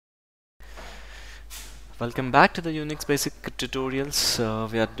Welcome back to the Unix basic tutorials.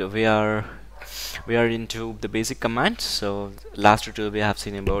 We are into the basic commands. So last tutorial we have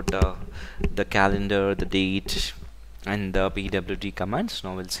seen about the calendar, the date, and the pwd commands.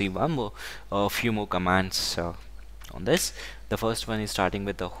 Now we'll see a few more commands on this. The first one is starting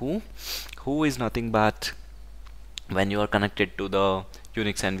with the who. Who is nothing but when you are connected to the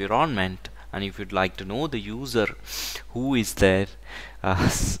Unix environment, and if you'd like to know the user who is there,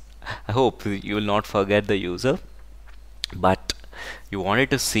 I hope you will not forget the user, but you wanted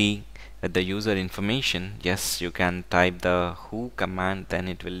to see the user information. Yes, you can type the who command, then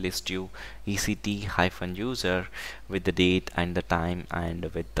it will list you ect-user with the date and the time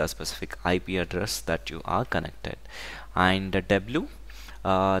and with the specific IP address that you are connected. And the w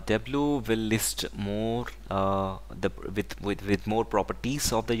will list more with more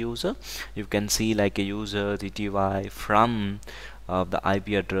properties of the user. You can see like a user TTY from the IP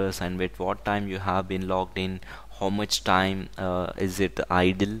address and with what time you have been logged in, how much time is it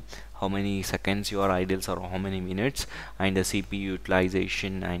idle, how many seconds you are idle, or how many minutes, and the CPU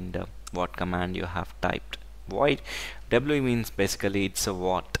utilization, and what command you have typed. Void w means basically it's a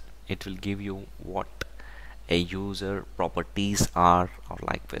what, it will give you what a user properties are, or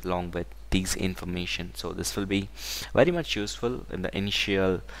like along with these information. So this will be very much useful in the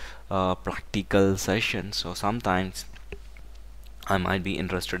initial practical session. So sometimes I might be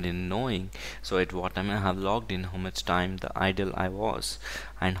interested in knowing, so at what time I have logged in, how much time the idle I was,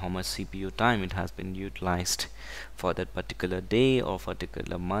 and how much CPU time it has been utilized for that particular day or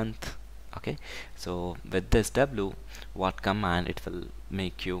particular month. Okay, so with this w what command, it will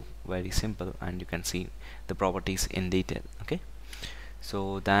make you very simple, and you can see the properties in detail. Okay,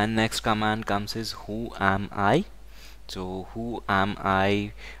 so then next command comes is who am I. So who am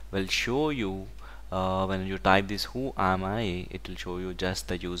I will show you when you type this who am I, it will show you just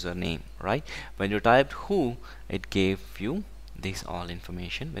the username, right? When you typed who, it gave you this all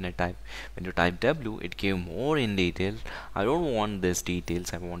information. When you type w, it gave more in detail. I don't want this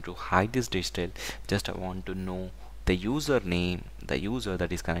details, I want to hide this detail. Just I want to know the username, the user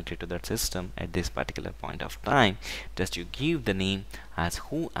that is connected to that system at this particular point of time. Just you give the name as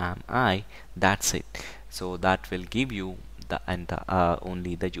who am I, that's it. So that will give you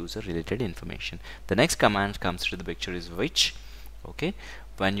only the user related information. The next command comes to the picture is which. Okay,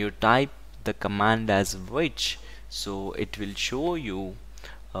 when you type the command as which, so it will show you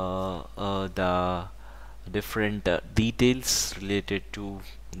the different details related to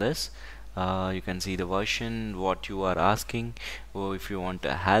this. You can see the version, what you are asking, or if you want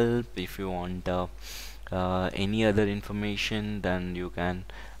help, if you want any other information, then you can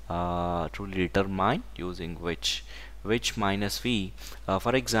truly determine using which minus v.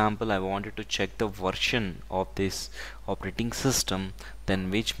 For example, I wanted to check the version of this operating system,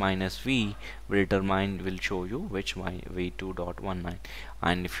 then which minus v will show you which v2.19.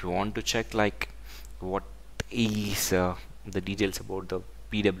 and if you want to check like what is the details about the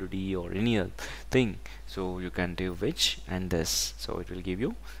pwd or any other thing, so you can do which and this, so it will give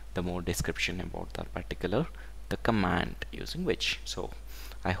you the more description about that particular the command using which. So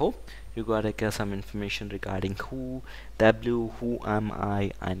I hope you got some information regarding who, w, who am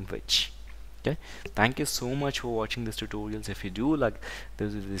I, and which. Okay, thank you so much for watching this tutorials. If you do like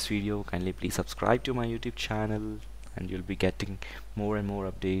this video, kindly please subscribe to my YouTube channel, and you'll be getting more and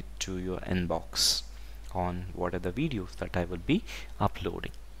more update to your inbox on what are the videos that I will be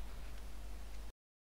uploading.